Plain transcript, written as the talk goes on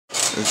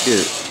Let's get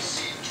it.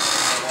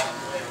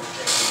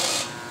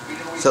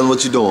 Tell them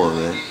what you're doing,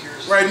 man.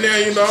 Right now,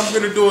 you know, I'm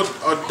gonna do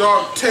a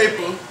dark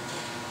taper,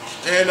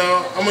 and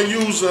I'm gonna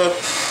use a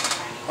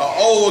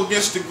O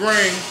against the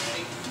grain.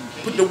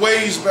 Put the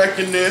waves back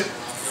in there.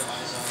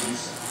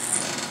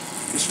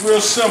 It's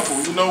real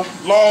simple, you know,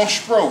 long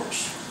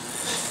strokes.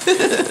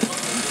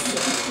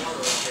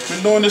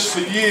 Been doing this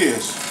for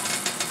years.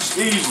 It's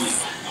easy.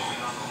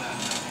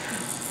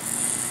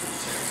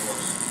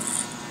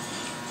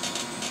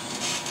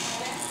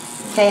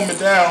 Comb it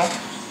down.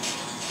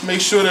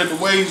 Make sure that the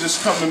waves is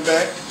coming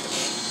back.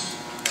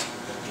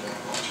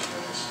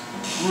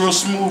 Real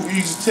smooth,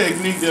 easy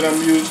technique that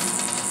I'm using.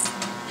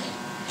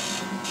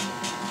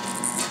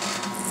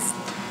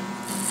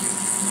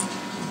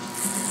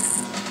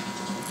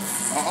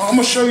 I'm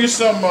gonna show you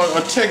some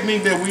a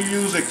technique that we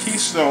use at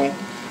Keystone,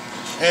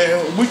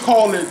 and we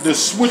call it the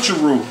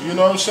switcheroo. You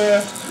know what I'm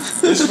saying?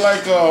 It's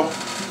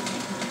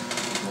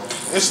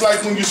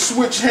like when you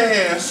switch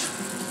hands,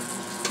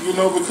 you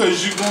know,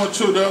 because you're going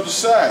to the other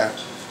side.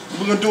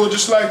 We're gonna do it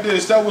just like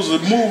this. That was a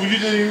move. You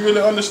didn't even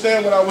really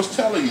understand what I was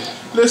telling you.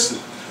 Listen,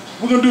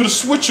 we're gonna do the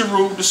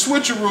switcheroo. The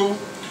switcheroo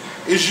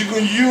is you're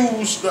gonna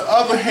use the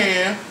other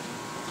hand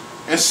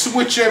and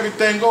switch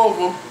everything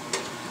over.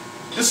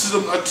 This is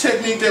a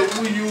technique that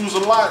we use a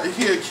lot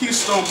here at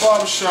Keystone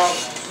Barber Shop.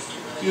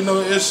 You know,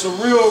 it's a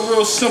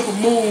real simple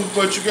move,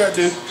 but you got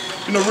to,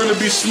 you know, really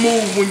be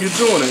smooth when you're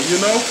doing it, you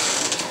know?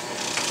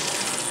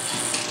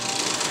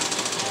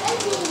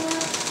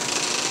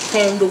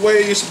 Comb the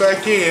waves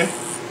back in.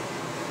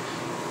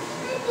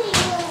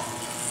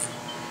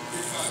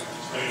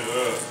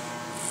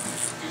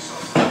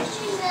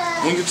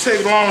 When you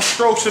take long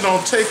strokes, it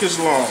don't take as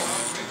long.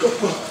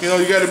 You know,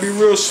 you got to be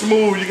real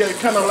smooth. You got to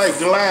kind of like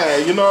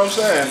glide. You know what I'm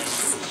saying?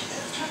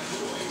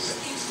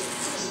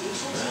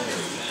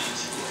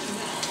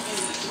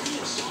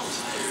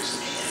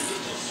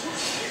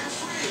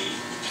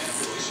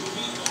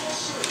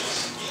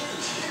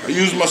 I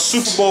use my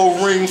Super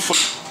Bowl ring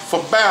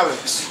for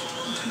balance.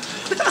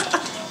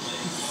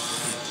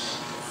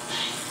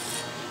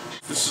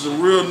 This is a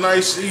real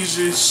nice,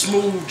 easy,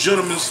 smooth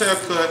gentleman's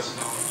haircut.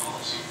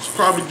 It's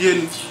probably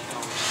getting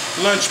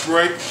lunch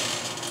break.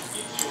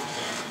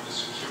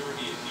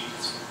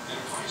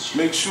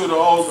 Make sure that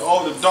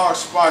all the dark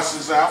spots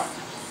is out.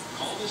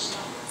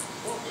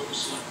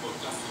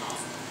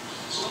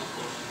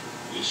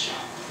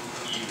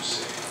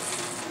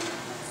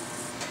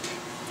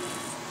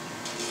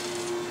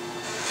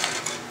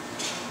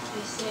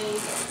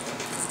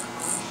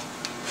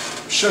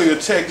 Show you a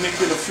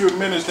technique in a few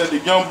minutes that the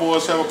young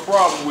boys have a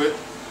problem with,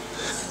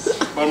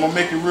 but I'm gonna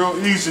make it real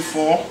easy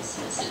for them.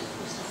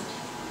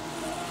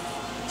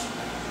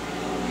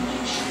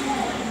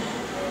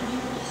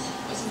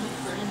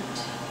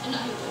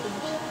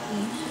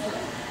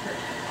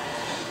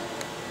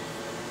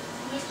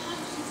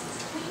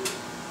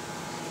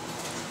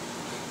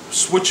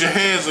 Switch your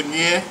hands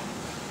again.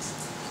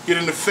 Get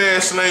in the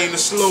fast lane, the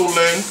slow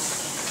lane.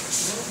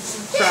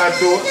 Try to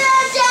do it.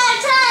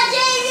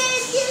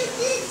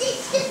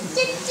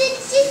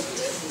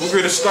 We're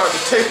going to start the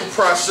taper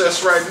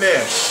process right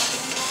now.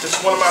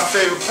 It's one of my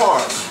favorite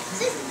parts.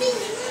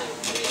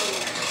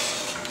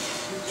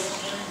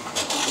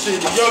 See,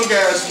 the young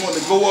guys want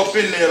to go up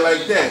in there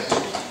like that.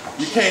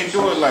 You can't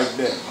do it like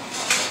that.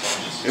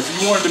 If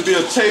you wanted to be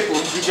a taper,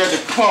 you got to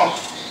come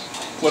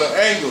with an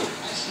angle.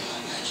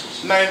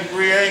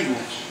 90-degree angle.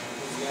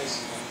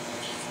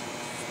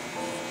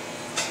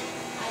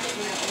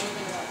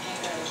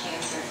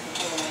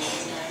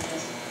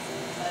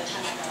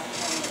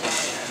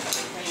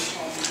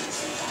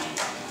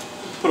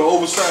 Put an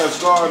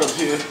oversized guard up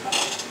here,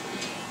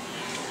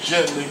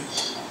 gently.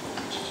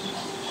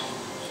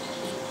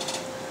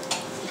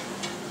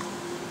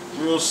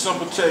 Real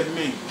simple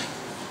technique.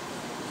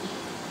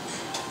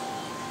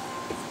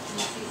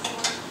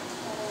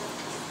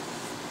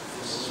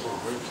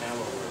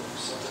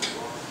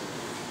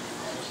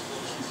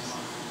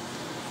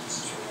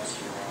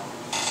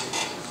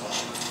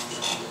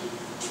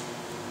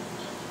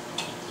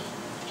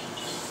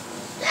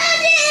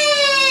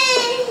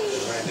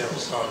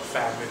 Called a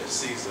 5-minute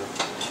Caesar.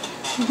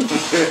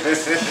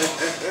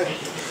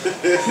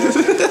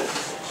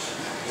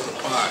 What a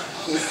pot.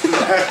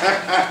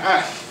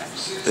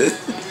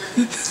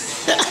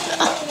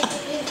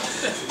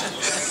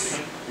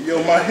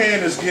 Yo, my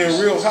hand is getting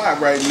real hot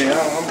right now.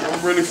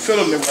 I'm really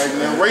feeling it right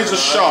now. Razor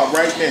sharp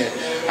right now.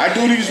 I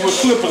do these with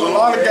clippers. A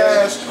lot of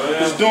guys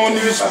is doing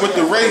these with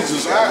the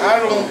razors. I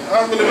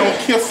really don't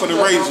care for the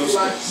razors.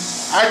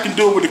 I can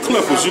do it with the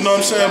clippers. You know what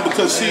I'm saying?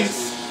 Because see,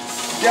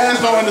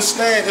 guys don't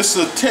understand it's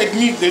a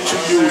technique that you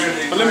use.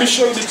 But let me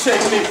show you the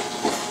technique.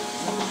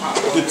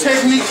 The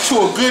technique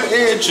to a good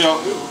edge up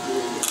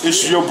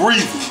is your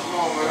breathing.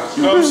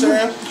 You know what I'm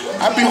saying?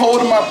 I be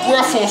holding my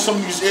breath on some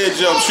of these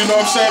edge ups, you know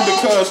what I'm saying?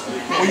 Because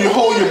when you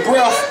hold your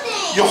breath,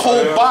 your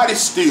whole body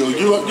still.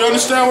 You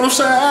understand what I'm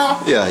saying,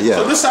 Al? Yeah, yeah.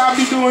 So this is how I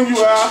be doing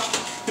you, Al.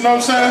 You know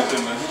what I'm saying?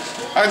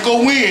 I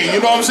go in, you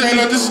know what I'm saying?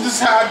 This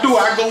is how I do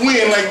it. I go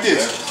in like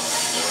this.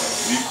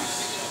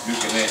 You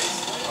can ask.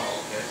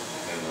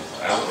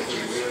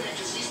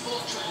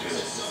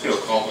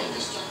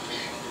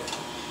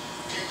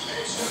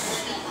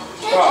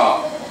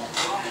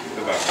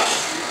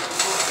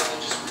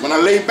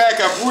 lay back,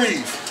 I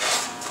breathe.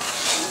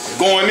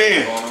 Going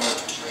in.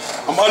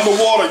 I'm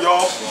underwater,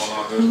 y'all.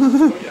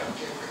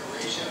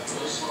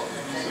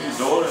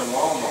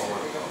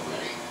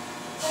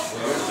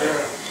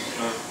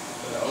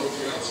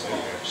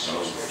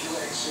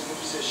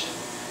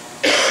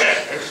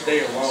 Stay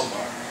in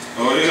Walmart.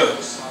 Oh yeah.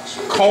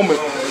 Comb it,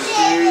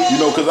 you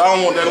know, because I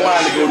don't want that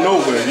line to go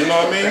nowhere, you know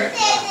what I mean?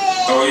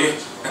 Oh yeah.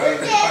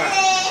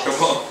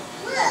 Come on.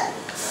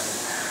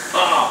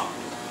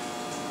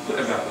 Put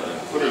it back there.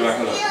 Put it like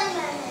that.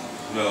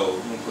 No,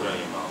 don't put it in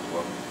your mouth.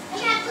 Boy.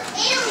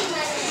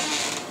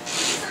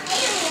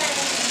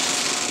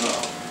 No,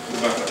 put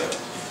it back up there.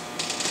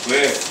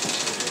 Where?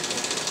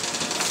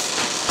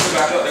 Put it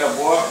back up there,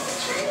 boy.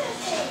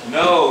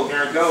 No,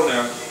 there it go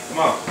now. Come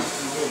on.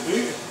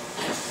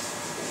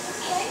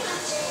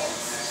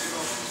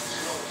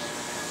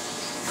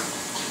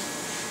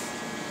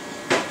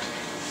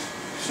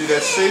 See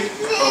that C?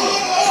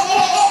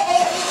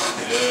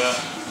 Yeah.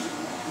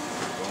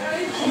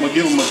 I'm gonna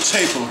give him a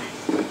taper.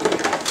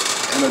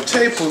 And a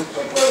taper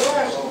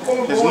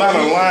is not a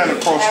line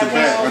across the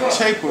back. A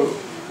taper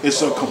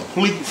is a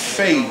complete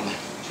fade.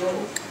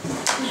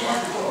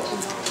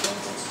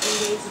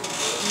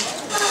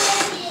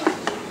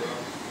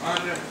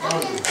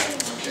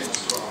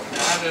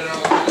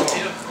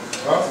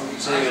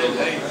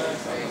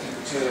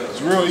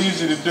 It's real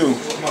easy to do.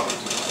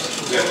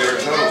 Yeah, there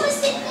it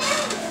goes.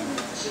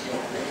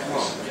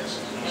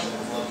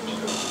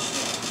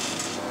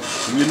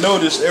 You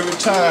notice every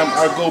time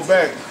I go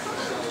back,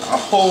 I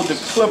hold the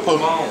clipper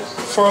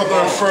further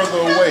and further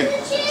away.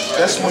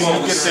 That's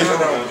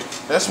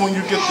when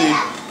you get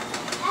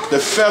the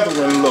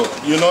feathering look.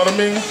 You know what I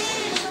mean?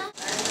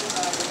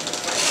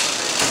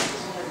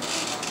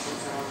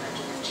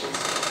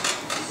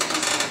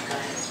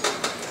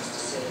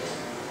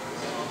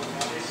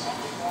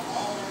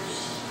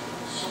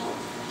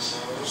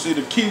 See,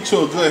 the key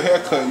to a good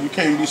haircut, you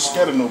can't be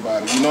scared of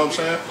nobody, you know what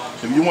I'm saying?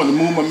 If you want to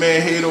move my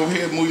man head over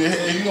here, move your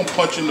head, you gonna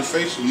punch in the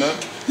face or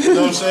nothing. You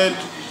know what I'm saying?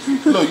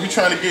 Look, you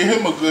trying to get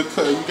him a good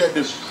cut, you got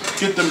to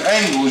get them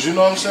angles, you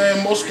know what I'm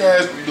saying? Most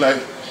guys be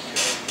like,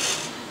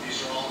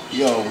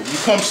 yo, you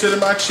come sit in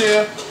my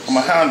chair, I'm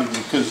gonna handle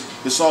you, because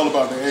it's all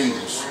about the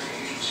angles.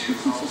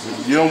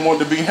 If you don't want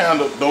to be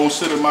handled, don't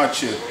sit in my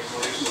chair.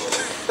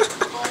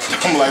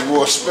 I'm like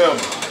Roy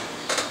Spelman.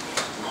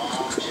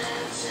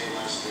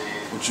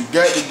 But you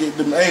got to get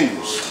them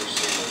angles.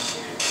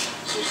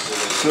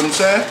 See what I'm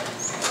saying?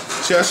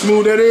 See how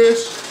smooth that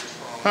is?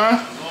 Huh?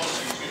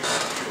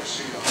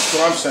 That's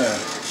what I'm saying.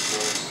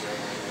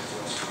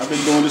 I've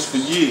been doing this for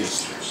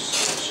years.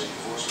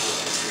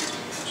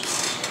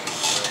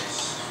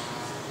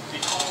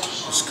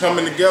 It's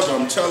coming together,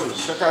 I'm telling you.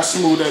 Check how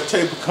smooth that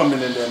taper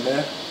coming in there,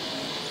 man.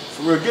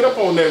 For real, get up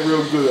on that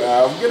real good,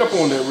 Al. Get up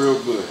on that real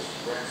good.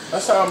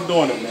 That's how I'm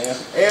doing it, man.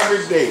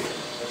 Every day.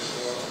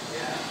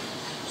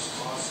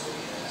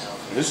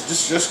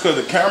 It's just because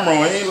the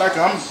camera ain't like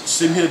I'm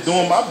sitting here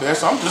doing my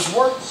best. I'm just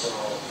working.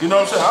 You know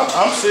what I'm saying?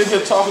 I'm sitting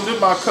here talking to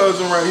my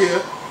cousin right here.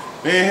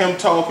 Me and him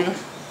talking.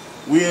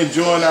 We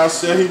enjoying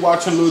ourselves. He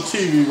watching a little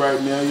TV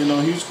right now. You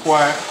know, he's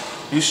quiet.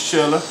 He's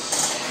chilling.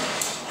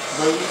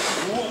 But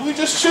we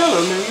just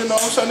chilling, man. You know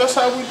what I'm saying? That's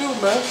how we do,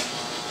 man.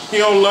 He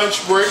on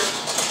lunch break.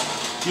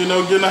 You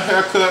know, getting a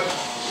haircut.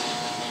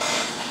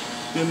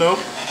 You know.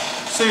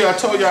 See, I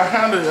told you I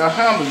handle you.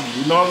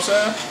 You know what I'm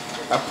saying?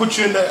 I put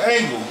you in that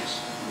angle.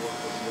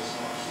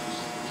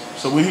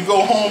 So when he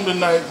go home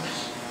tonight,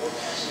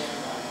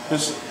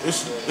 his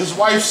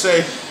wife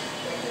say,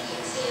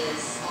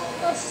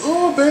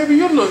 "Oh, baby,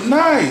 you look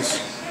nice.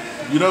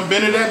 You done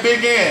been to that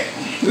big aunt."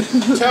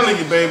 I'm telling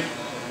you, baby,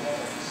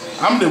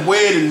 I'm the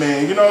wedding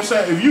man. You know what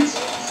I'm saying?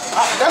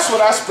 That's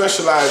what I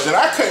specialize in.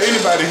 I cut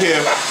anybody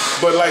hair,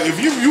 but like if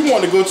you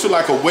want to go to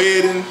like a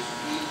wedding,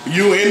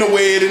 you in the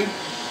wedding,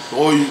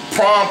 or you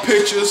prom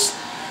pictures,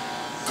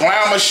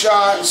 glamour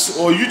shots,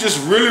 or you just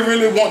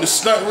really want to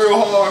stunt real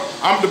hard,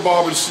 I'm the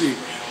barber to see.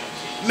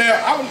 Now,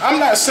 I'm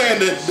not saying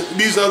that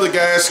these other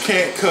guys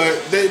can't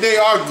cut. They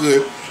are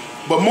good,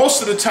 but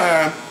most of the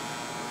time,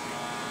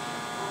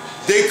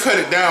 they cut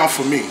it down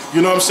for me.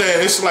 You know what I'm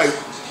saying? It's like,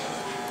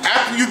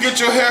 after you get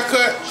your hair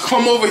cut,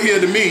 come over here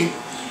to me,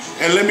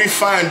 and let me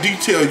fine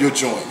detail your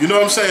joint. You know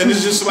what I'm saying?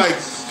 It's just like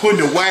putting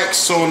the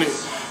wax on it,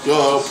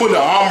 putting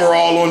the armor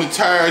all on the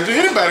tires.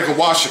 Anybody can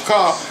wash a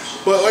car.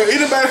 But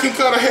anybody can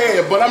cut a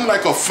hair, but I'm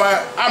like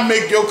I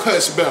make your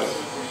cuts better.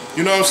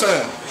 You know what I'm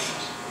saying?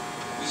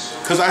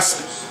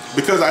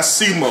 Because I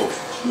see more.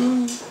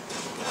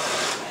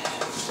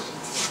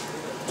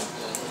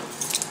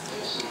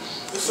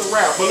 It's a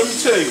wrap, but let me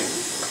tell you.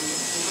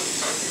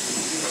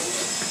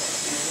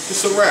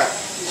 It's a wrap.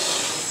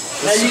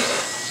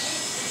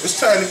 It's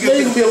time to get.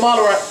 You can be a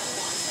model, right?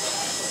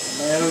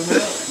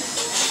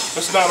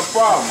 That's not a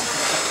problem.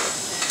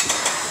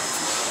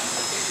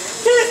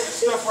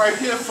 Stuff right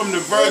here from the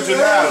Virgin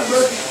Islands.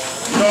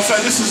 You know what I'm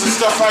saying? This is the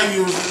stuff I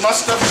use. My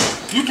stuff,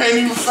 you can't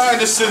even find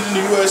this in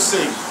the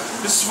USA.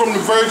 This is from the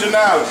Virgin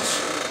Islands.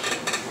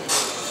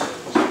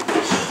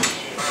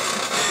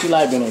 You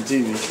like being on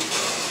TV.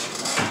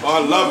 Oh, I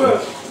love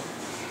it.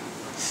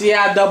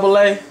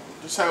 CIAA.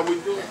 That's how we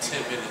do it.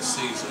 10-minute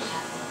season.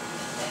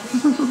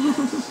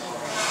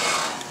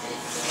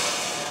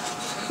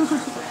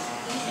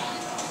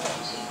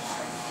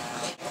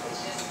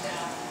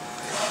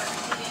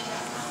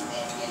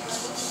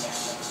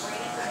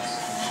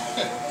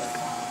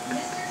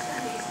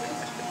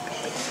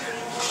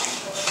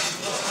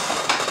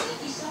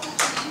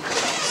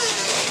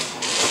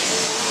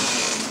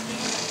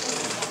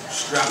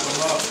 Strap them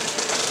up.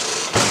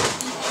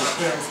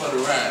 Prepare them for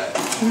the ride.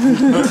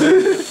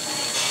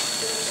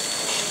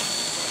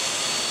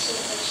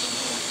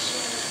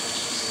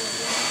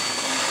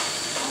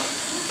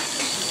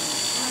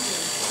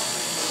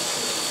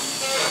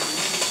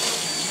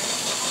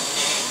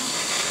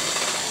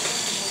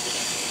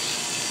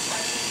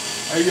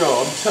 Hey yo,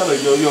 I'm telling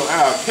you, yo,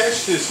 Al,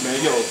 catch this,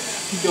 man, yo,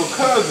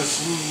 cuz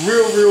is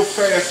real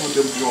fast with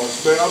them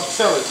joints, man. I'm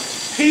telling you,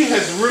 he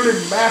has really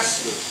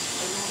mastered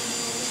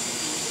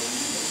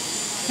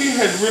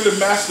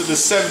the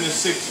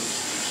 76ers.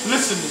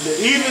 Listen, the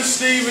even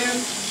Steven,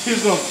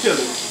 he's gonna kill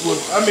it.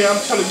 I mean, I'm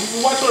telling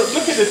you, watch,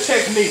 look at the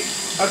technique.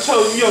 I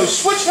told you, yo,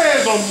 switch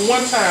hands on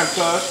one time,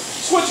 cuz.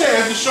 Switch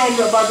hands to show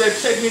me about that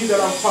technique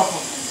that I'm talking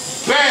about.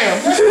 Bam!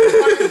 That's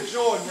Michael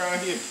Jordan around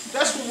here.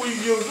 That's what we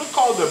use. We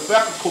call it the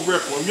Becker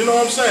curriculum. You know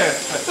what I'm saying?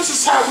 This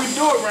is how we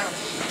do it around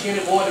here.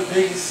 Kenny Boy, the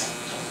biggest.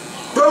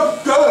 Go!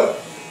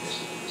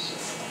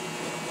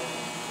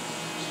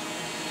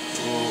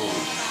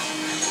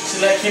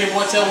 See, let Kenny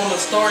Boy tell one of the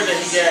story that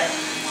he got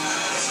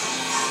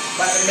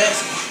about the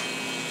Mexican.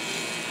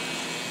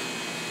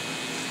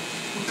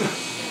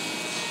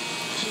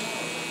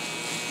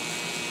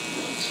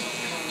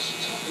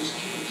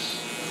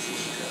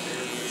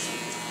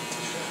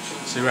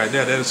 See right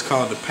there, that is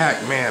called the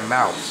Pac-Man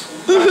mouth.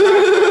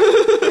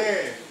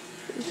 Yeah.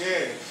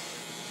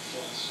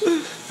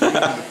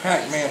 The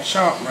Pac-Man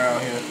chomp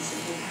around here.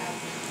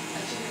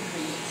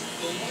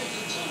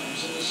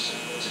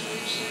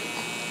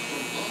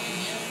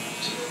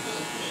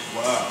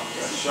 Wow,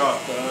 that's sharp,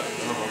 cuz.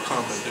 I'm gonna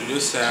come and do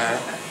this side.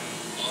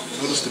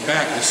 Notice the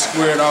back is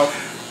squared off.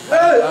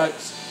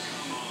 Lights.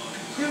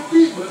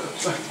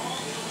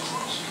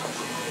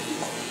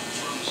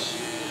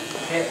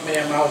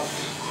 Pac-Man mouth.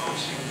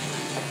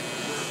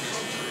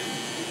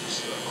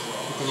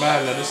 Keep in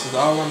mind now, this is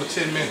all under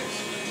 10 minutes.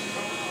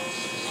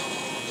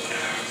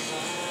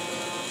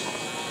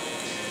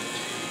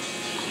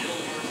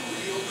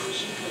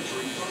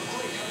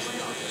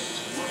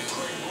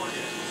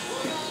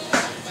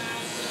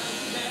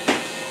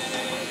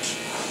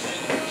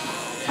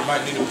 You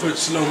might need to put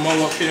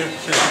slow-mo up here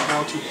because I'm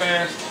going too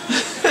fast.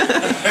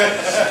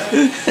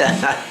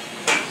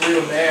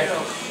 Real nasty.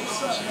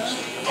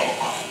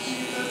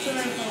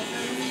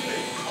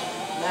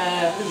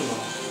 Nah, leave it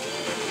alone.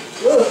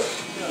 Look.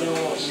 You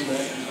don't want you, man.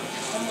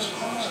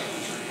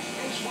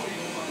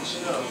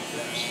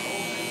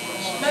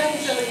 Man, you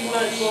telling you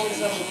like you only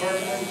sell the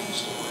burger, man?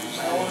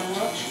 I don't want to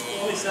rush. You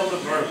only sell the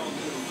burger.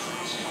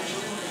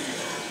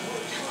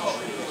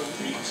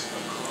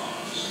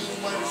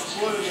 Somebody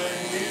split it,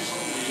 ain't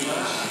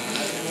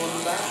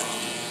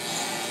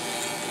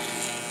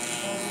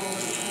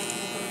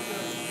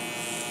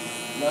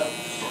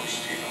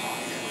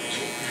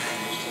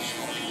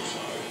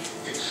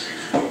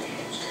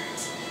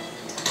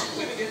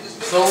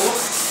So,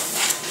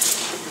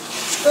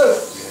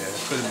 Yeah,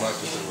 pretty much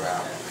is a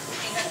wrap.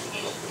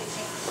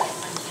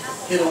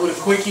 hit it with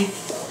a quickie.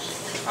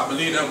 I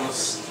believe that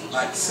was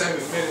like 7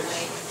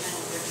 minutes.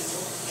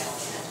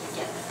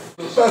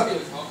 So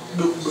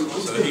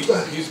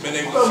he's been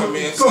able to come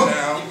in, sit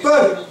down,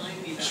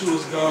 chew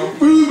his gum,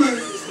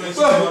 place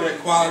all that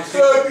quality,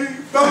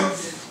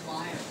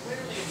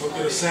 go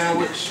get a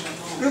sandwich,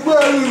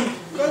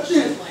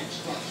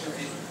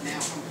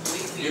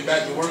 get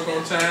back to work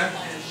on time.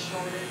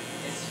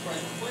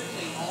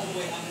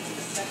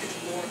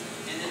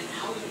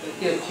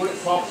 Yeah,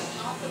 quick pop.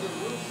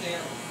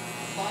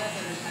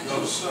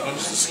 Notice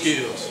the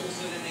skills.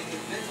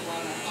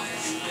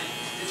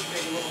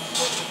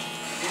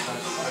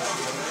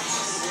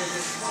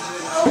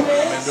 I've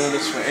been doing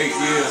this for 8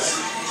 years.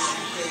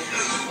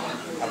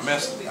 I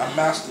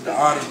mastered the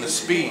art of the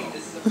speed.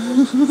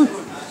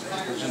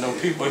 Because you know,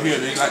 people here,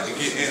 they like to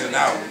get in and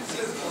out.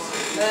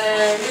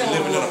 We're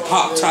living in a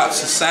pop-top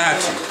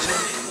society.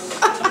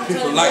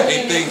 People like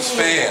their things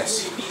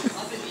fast.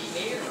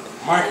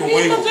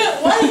 Microwave.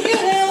 Why you get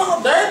hands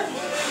on dirt?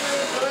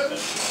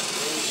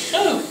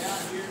 Shoot.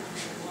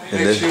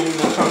 Next year we're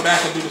gonna come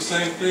back and do the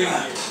same thing.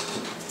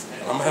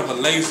 I'm gonna have a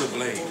laser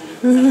blade.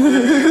 I'm gonna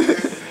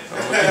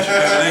get you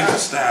that laser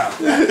style.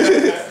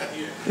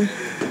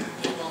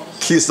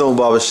 Keystone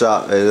Barber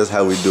Shop, man. That's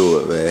how we do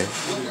it, man.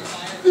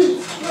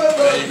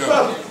 There you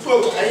go.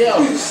 Hey,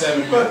 yo.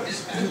 7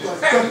 minutes.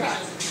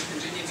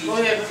 Go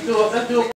ahead, let's do it.